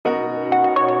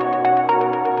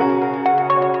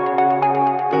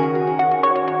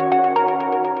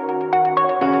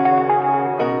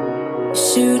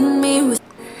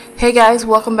Hey guys,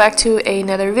 welcome back to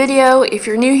another video. If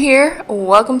you're new here,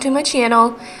 welcome to my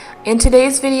channel. In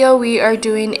today's video, we are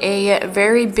doing a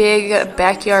very big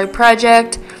backyard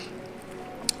project.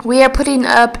 We are putting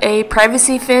up a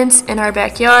privacy fence in our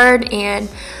backyard, and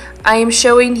I am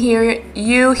showing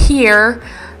you here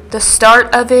the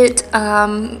start of it.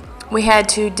 We had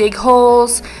to dig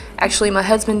holes. Actually, my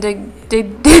husband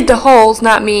did the holes,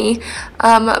 not me.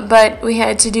 But we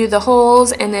had to do the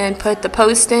holes and then put the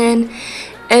post in.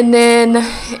 And then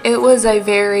it was a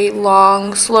very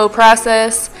long, slow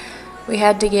process. We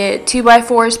had to get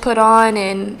 2x4s put on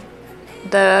and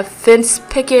the fence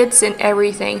pickets and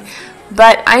everything.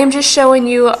 But I am just showing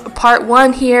you part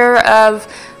one here of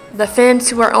the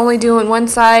fence. We're only doing one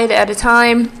side at a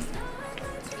time.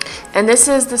 And this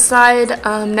is the side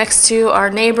next to our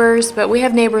neighbors, but we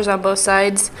have neighbors on both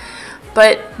sides.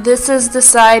 But this is the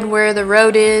side where the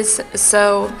road is,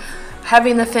 so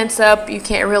having the fence up, you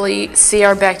can't really see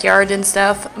our backyard and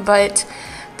stuff, but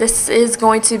this is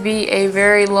going to be a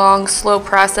very long, slow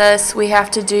process. We have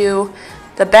to do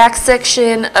the back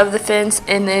section of the fence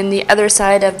and then the other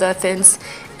side of the fence,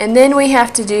 and then we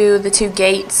have to do the two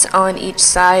gates on each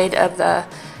side of the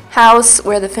house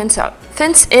where the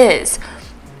fence is.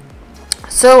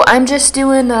 So I'm just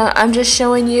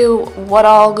showing you what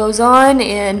all goes on,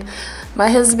 and my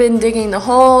husband digging the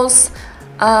holes.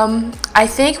 I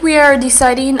think we are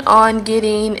deciding on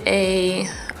getting a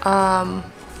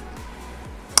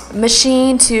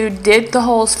machine to dig the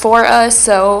holes for us,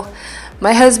 so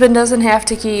my husband doesn't have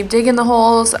to keep digging the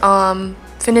holes,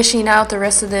 finishing out the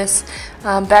rest of this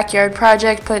backyard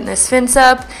project, putting this fence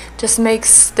up. Just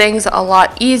makes things a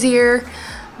lot easier.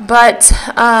 But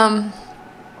I'm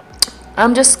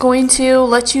just going to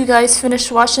let you guys finish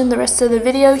watching the rest of the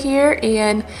video here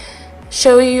and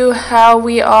show you how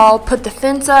we all put the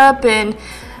fence up and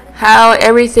how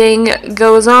everything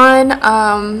goes on.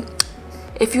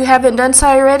 If you haven't done so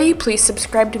already, please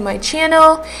subscribe to my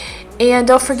channel, and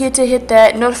don't forget to hit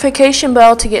that notification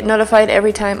bell to get notified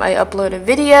every time I upload a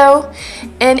video.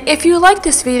 And if you like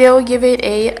this video, give it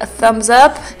a thumbs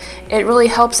up. It really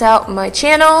helps out my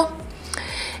channel.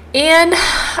 And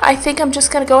I think I'm just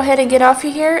gonna go ahead and get off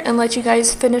of here and let you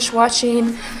guys finish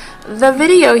watching the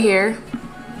video here.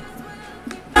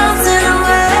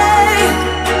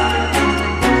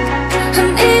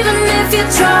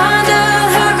 Trying to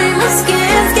hurry, my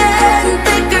skin's getting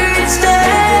thicker each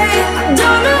day.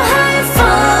 Don't know how you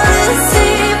fall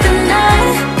asleep at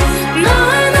night,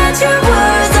 knowing that your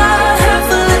words are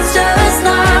hurtful, it's just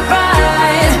not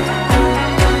right.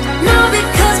 No,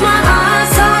 because my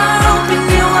eyes are open,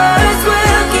 your words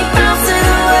will keep bouncing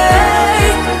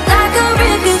away like a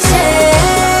ricochet,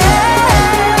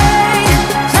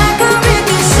 like a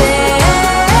ricochet,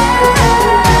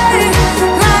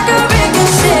 like a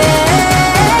ricochet.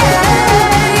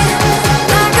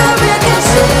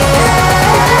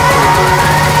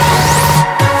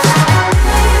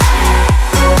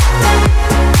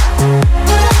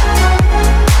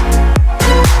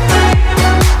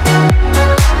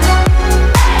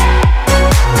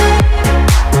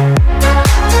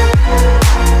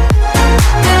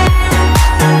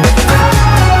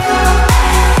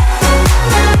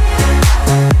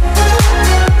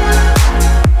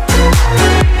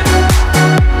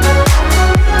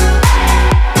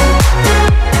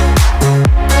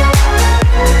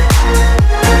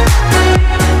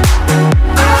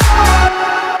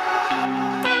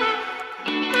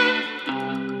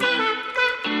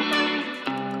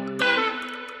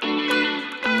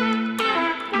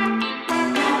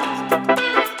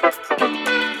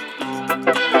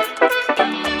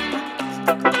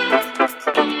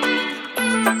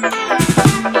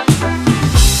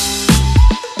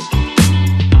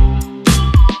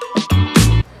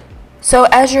 So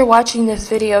as you're watching this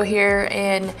video here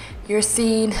and you're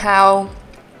seeing how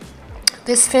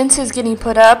this fence is getting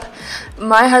put up,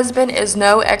 my husband is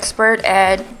no expert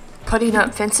at putting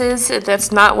up fences.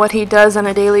 That's not what he does on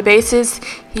a daily basis.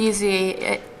 He's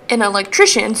an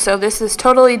electrician, so this is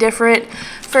totally different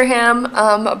for him,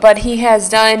 but he has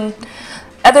done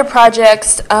other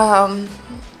projects on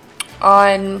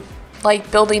like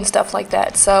building stuff like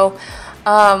that. So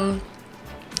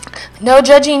no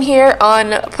judging here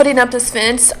on putting up this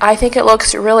fence. I think it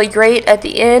looks really great at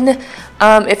the end.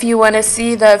 If you want to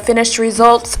see the finished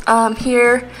results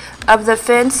here of the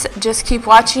fence, just keep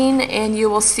watching and you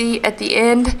will see at the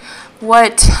end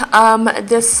what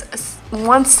this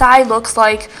one side looks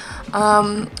like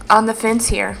on the fence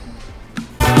here.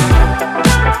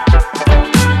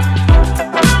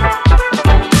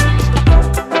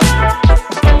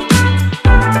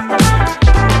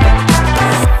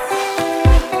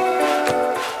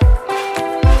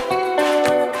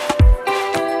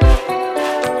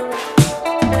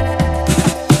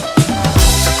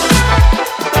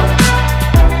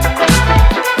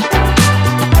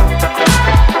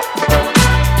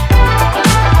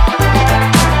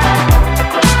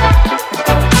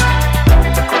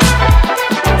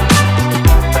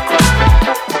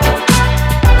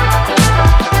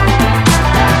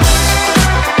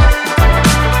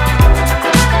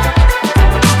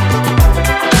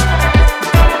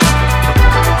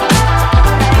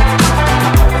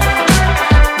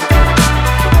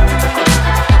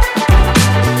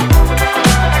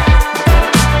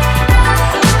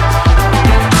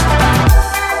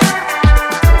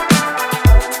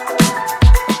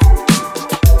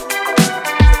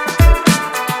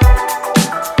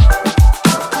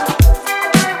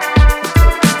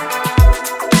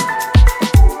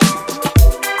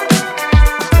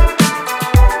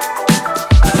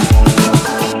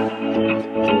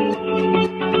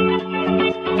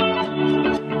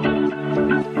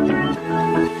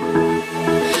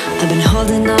 been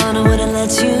holding on, I wouldn't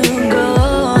let you go.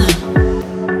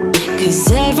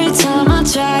 'Cause every time I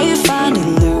try, you find a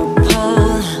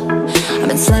loophole. I've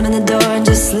been slamming the door and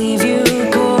just leave you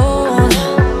cold.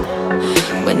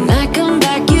 When I come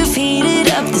back, you've heated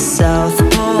up the South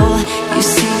Pole. You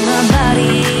see my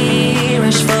body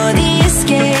rush for the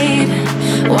escape,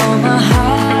 while my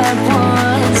heart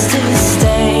wants to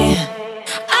stay.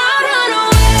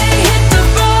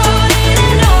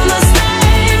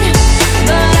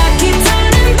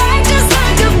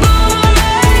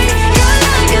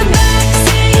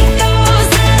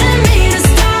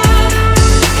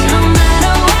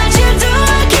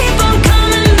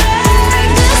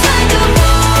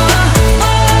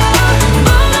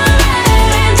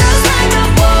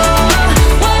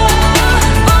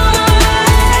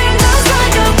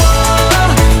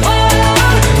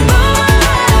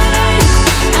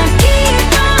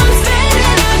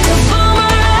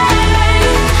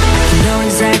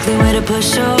 Where to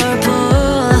push or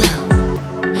pull,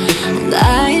 and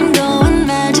I am going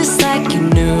mad just like you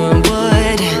knew I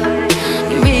would.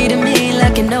 You're reading me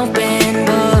like an open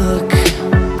book.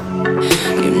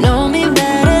 You know me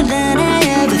better than I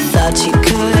ever thought you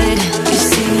could. You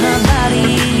see my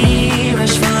body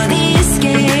rush for the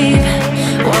escape,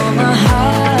 while my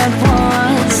heart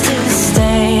wants to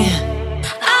stay.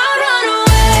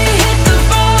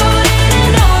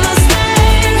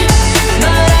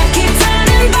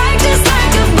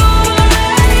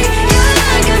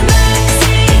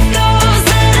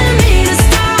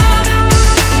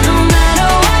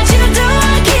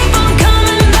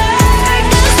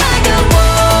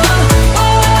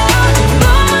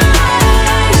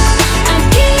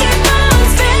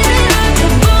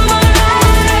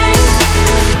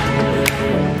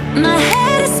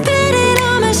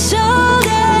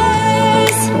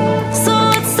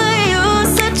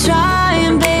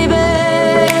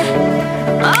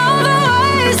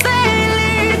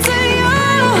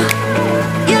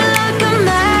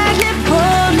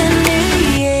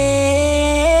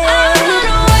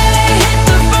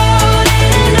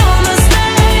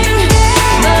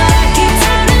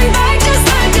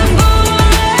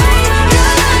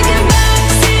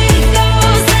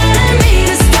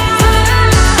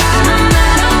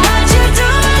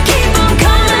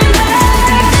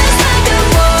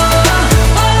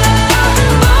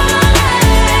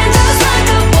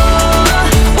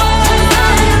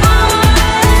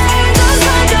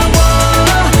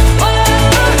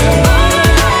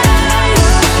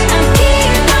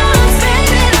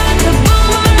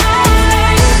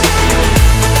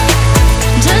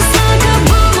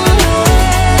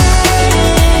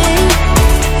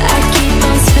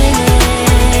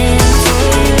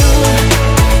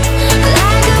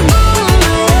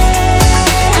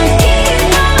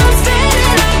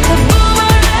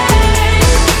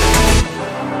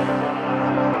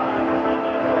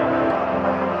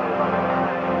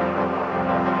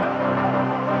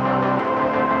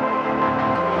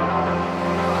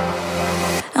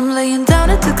 I'm laying down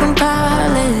it to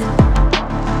compile it.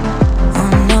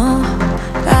 Oh no,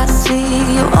 I see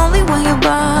you only when you're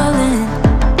ballin'.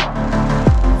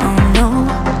 Oh no,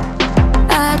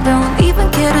 I don't even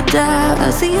care to doubt.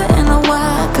 I'll see you in a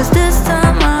while, 'cause this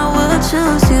time I will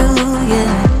choose you,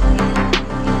 yeah.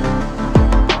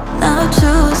 Now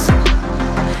choose.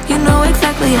 You know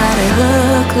exactly how to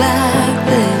look like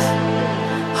this.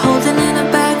 Holding in a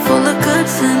bag full of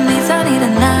goods and needs. I need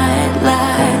a night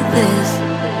like this.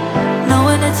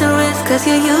 Knowing it's a risk 'cause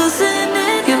you're using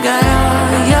it. You've got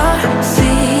all your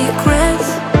secrets.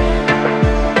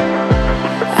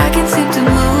 I can't seem to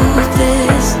move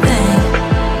this thing.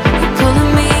 You're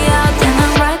pulling me out and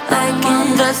I'm right back in.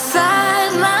 The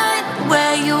sideline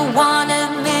where you wanted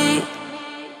me.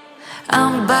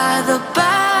 I'm by the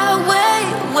byway,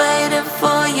 waiting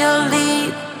for your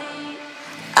lead.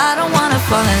 I don't wanna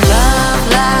fall in love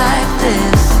like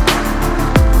this,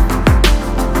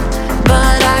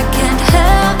 but I can't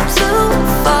help to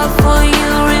fall for you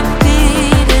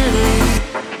repeatedly.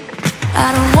 I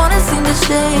don't wanna seem to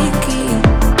shaky.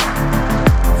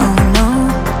 Oh no,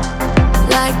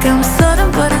 like I'm sudden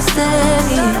but I'm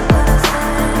steady.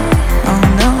 Oh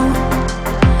no,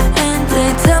 and they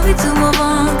tell me to move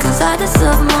on 'cause I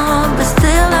deserve more, but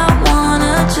still I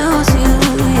wanna choose you,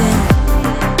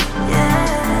 yeah.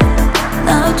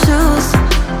 Now choose.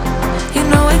 You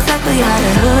know exactly how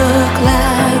to look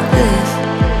like this.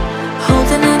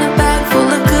 Holding in a bag full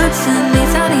of goods and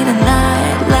needs. I need a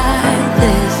night like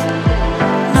this.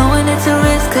 Knowing it's a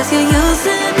risk 'cause you're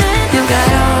using it. You got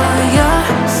all your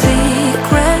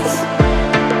secrets.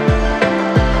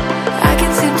 I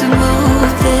can't seem to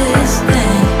move this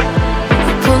thing.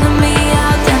 You're pulling me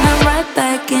out and I'm right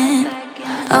back in.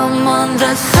 I'm I'm on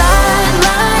the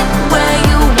sideline where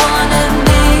you wanted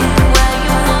me.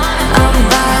 I'm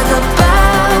by the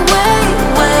byway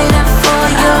waiting for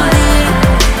your lead.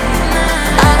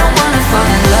 I don't wanna fall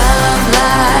in love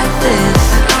like this,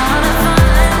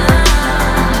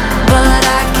 but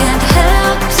I can't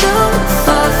help to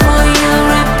fall for you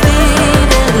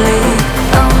repeatedly.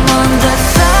 I'm on the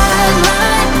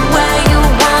sideline where you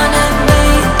wanted me.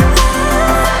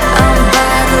 I'm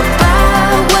by the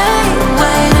byway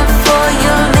waiting for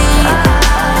your lead.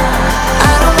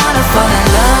 I don't wanna fall in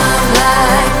love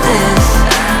like this,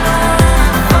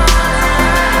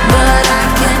 but I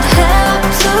can't help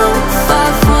to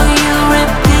fall for you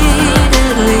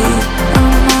repeatedly.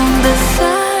 I'm on the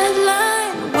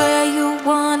sideline where you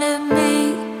wanted me.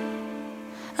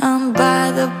 I'm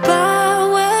by the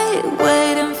byway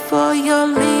waiting for your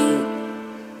lead.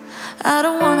 I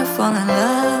don't wanna fall in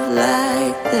love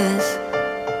like this,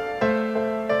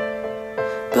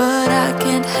 but I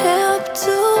can't help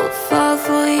to fall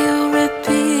for you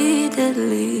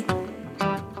repeatedly.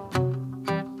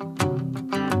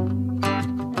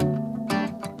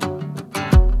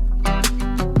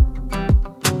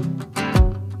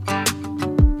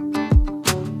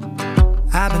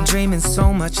 I've been dreaming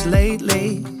so much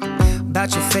lately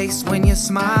about your face when you're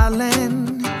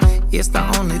smiling. It's the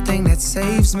only thing that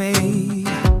saves me.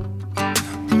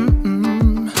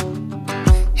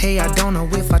 Hey, I don't know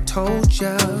if I told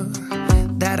you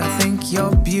that I think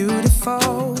you're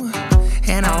beautiful,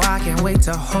 and how I can't wait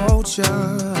to hold you.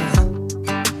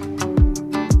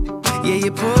 Yeah,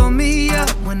 you pull me up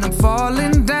when I'm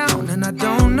falling down, and I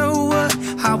don't know what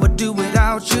I would do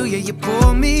without you. Yeah, you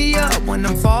pull me up when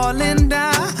I'm falling down.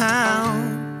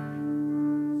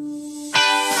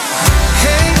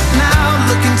 Hey, now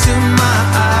look into my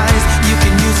eyes. You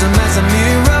can use them as a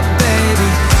mirror, baby.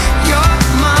 You're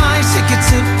my ticket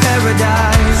to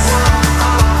paradise.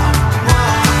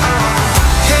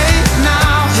 Hey,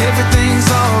 now everything's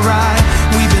alright.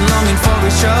 We've been longing for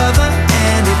each other,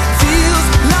 and it feels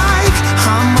like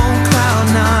I'm on cloud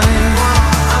nine.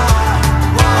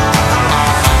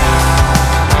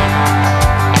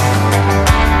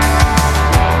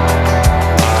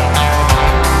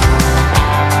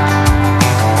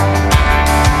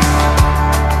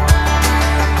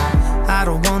 I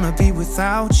don't wanna be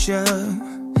without you.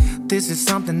 This is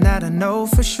something that I know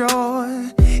for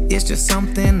sure. It's just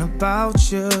something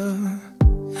about you.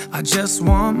 I just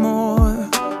want more.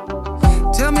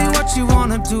 Tell me what you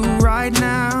wanna do right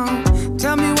now.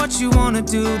 Tell me what you wanna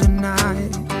do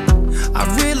tonight. I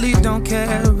really don't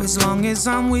care as long as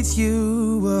I'm with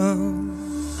you.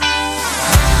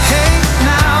 Hey,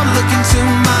 now look into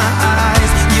my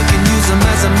eyes. You can use them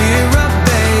as a mirror,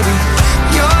 baby.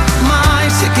 You're my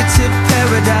ticket to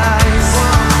paradise.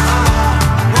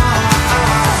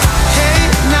 Hey,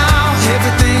 now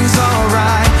everything's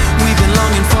alright. We've been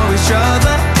longing for each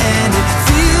other, and it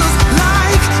feels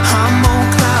like I'm on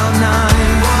cloud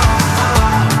nine.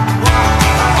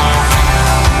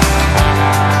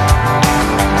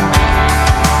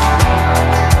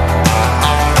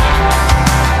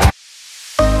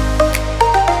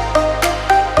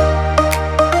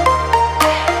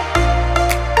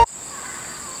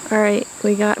 Alright,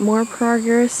 we got more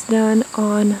progress done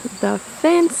on the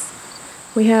fence.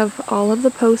 We have all of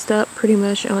the posts up pretty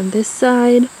much on this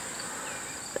side.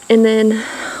 And then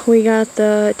we got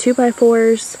the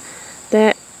 2x4s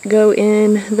that go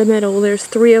in the middle. There's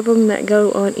 3 of them that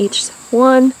go on each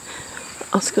one.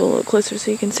 I'll scoot a little closer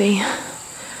so you can see.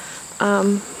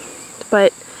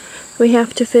 But we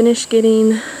have to finish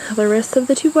getting the rest of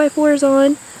the 2x4s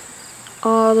on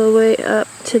all the way up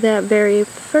to that very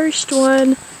first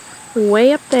one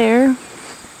way up there.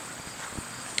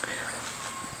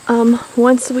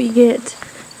 Once we get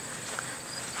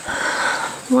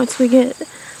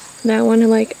that one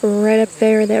like right up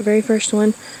there, that very first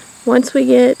one, once we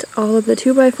get all of the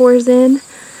 2x4s in,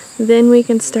 then we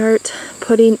can start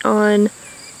putting on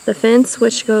the fence,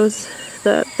 which goes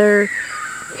their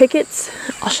pickets.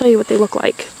 I'll show you what they look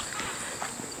like.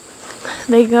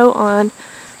 They go on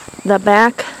the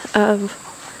back of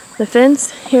the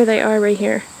fence. Here they are right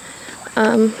here.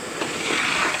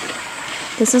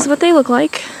 This is what they look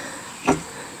like.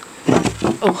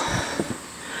 Oh,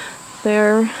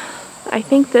 I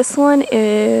think this one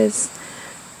is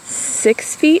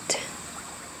 6 feet.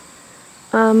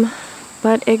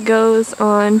 But it goes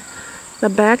on the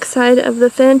back side of the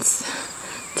fence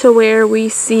to where we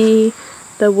see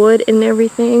the wood and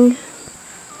everything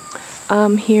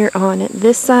here on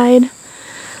this side.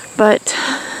 But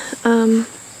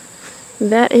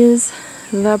that is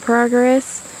the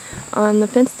progress on the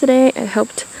fence today. It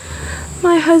helped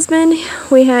my husband.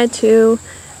 We had to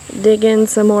dig in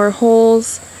some more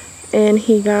holes, and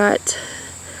he got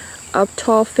a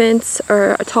tall fence,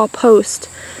 or a tall post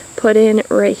put in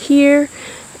right here,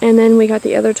 and then we got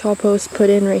the other tall post put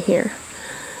in right here.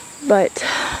 But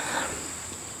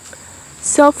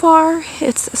so far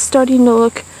it's starting to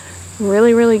look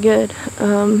really good.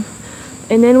 And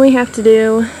then we have to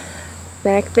do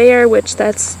back there, which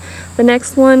that's the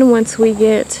next one. Once we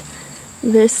get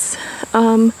this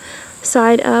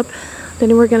side up,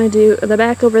 then we're gonna do the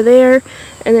back over there,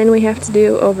 and then we have to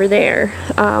do over there.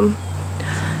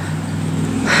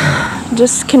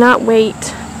 Just cannot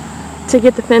wait to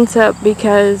get the fence up,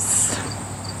 because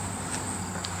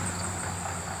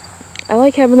I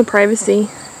like having the privacy.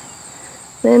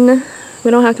 Then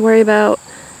we don't have to worry about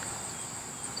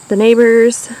the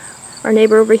neighbors. Our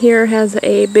neighbor over here has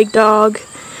a big dog,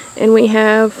 and we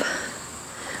have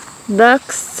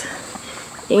ducks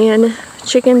and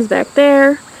chickens back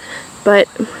there. But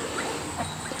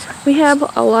we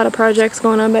have a lot of projects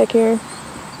going on back here.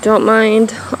 Don't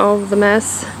mind all of the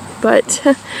mess, but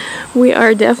we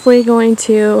are definitely going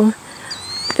to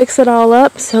fix it all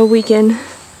up so we can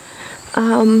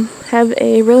have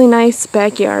a really nice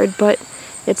backyard. But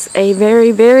it's a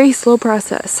very slow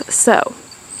process. So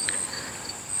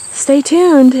stay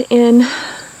tuned, and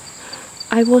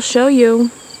I will show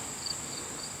you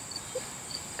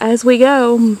as we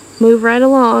go. Move right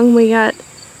along. We got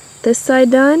this side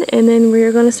done, and then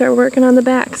we're going to start working on the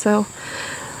back. So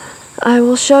I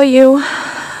will show you.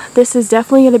 This is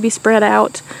definitely going to be spread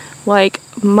out like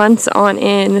months on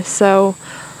end. So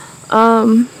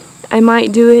I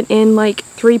might do it in like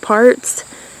 3 parts.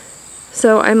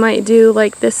 So I might do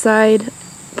like this side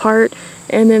part,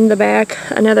 and then the back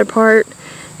another part,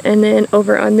 and then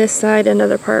over on this side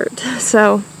another part.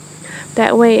 So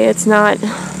that way it's not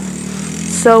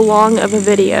so long of a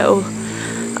video.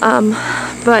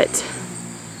 But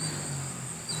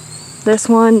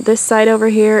this side over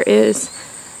here is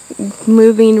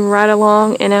moving right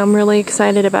along, and I'm really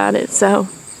excited about it. So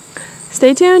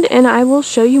stay tuned, and I will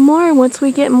show you more once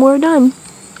we get more done.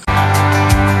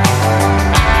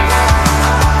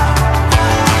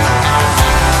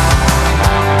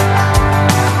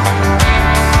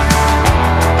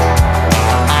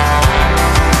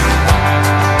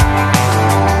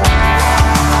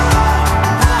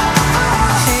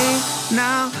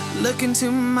 Look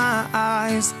into my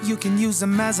eyes, you can use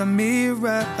them as a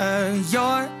mirror.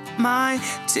 You're my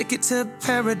ticket to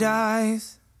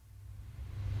paradise.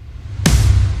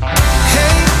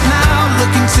 Hey, now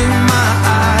look into my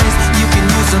eyes, you can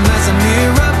use them as a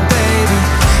mirror, baby.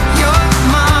 You're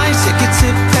my ticket to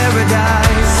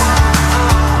paradise.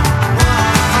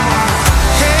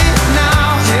 Hey,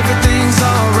 now everything's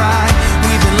alright.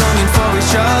 We've been longing for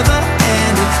each other,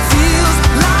 and it feels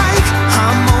like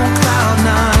I'm on cloud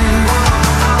 9.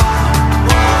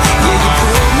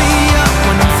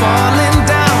 Falling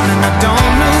down, and I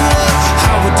don't know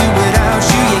how I would do without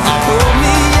you. Yeah, you pull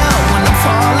me up when I'm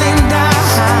falling down.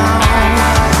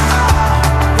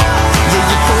 Yeah,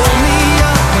 you pull me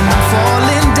up when I'm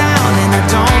falling down, and I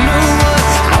don't know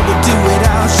how I would do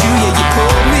without you. Yeah, you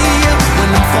pull me up when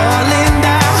I'm falling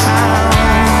down.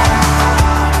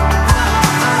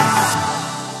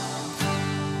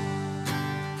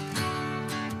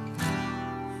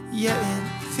 Yeah, it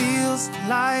feels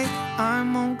like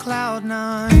I'm on cloud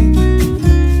 9.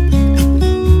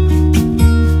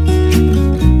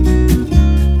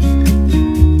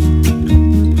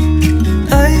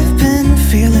 I've been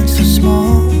feeling so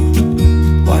small.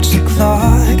 Watch the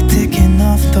clock ticking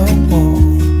off the wall.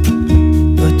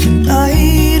 But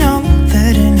tonight I'm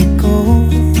letting it go.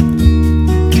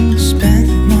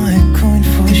 Spend my coin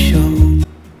for sure.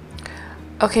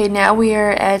 Okay, now we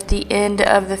are at the end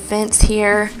of the fence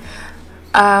here.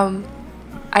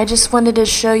 I just wanted to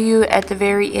show you at the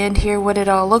very end here what it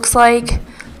all looks like.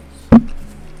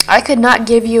 I could not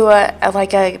give you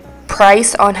a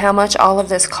price on how much all of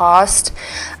this cost.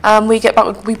 We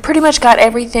pretty much got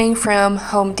everything from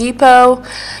Home Depot,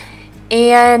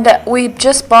 and we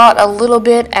just bought a little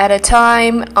bit at a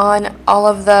time on all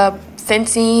of the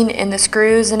fencing and the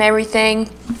screws and everything.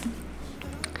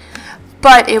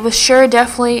 But it was sure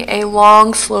definitely a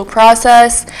long, slow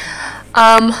process.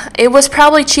 It was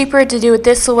probably cheaper to do it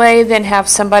this way than have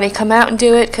somebody come out and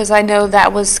do it, because I know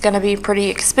that was going to be pretty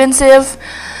expensive.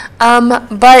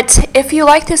 But if you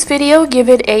like this video, give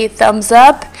it a thumbs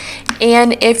up,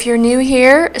 and if you're new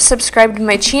here, subscribe to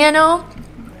my channel.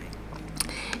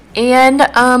 And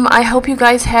I hope you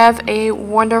guys have a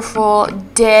wonderful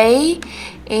day,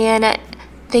 and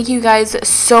thank you guys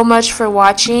so much for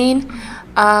watching.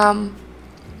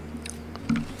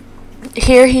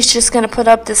 Here he's just going to put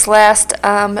up this last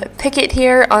picket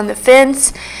here on the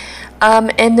fence.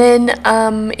 And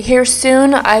then here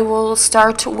soon I will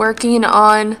start working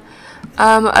on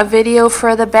a video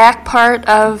for the back part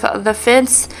of the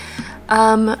fence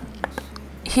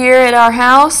here at our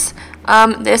house.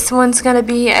 This one's going to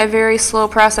be a very slow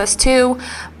process too,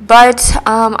 but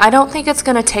I don't think it's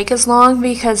going to take as long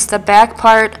because the back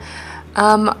part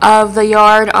of the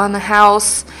yard on the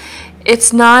house,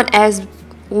 it's not as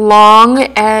long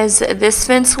as this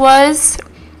fence was,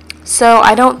 so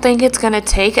I don't think it's going to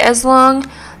take as long,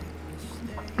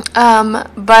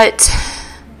 but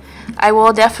I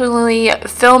will definitely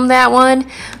film that one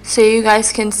so you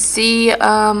guys can see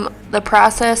the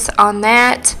process on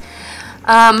that.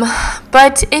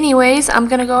 But anyways, I'm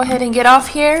gonna go ahead and get off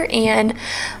here, and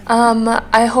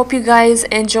I hope you guys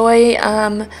enjoy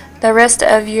the rest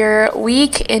of your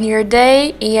week and your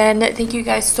day, and thank you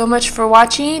guys so much for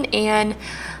watching, and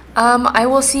I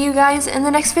will see you guys in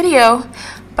the next video.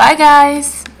 Bye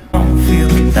guys. I feel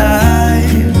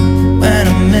alive when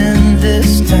I'm in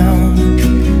this town.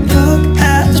 Look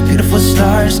at those beautiful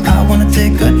stars. I wanna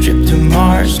take a trip to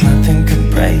Mars. Nothing can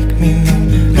break me, no,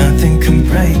 nothing can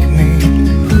break me.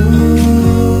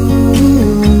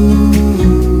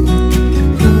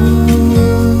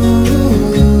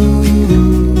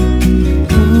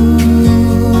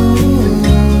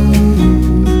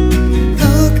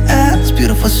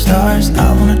 Stars,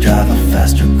 I wanna drive a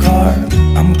faster car.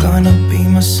 I'm gonna be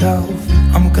myself,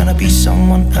 I'm gonna be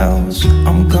someone else.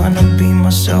 I'm gonna be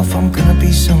myself, I'm gonna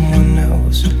be someone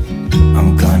else.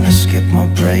 I'm gonna skip my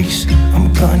breaks,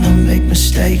 I'm gonna make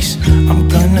mistakes. I'm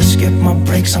gonna skip my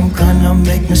breaks, I'm gonna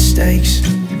make mistakes.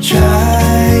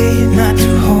 Try not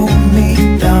to hold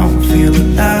me back.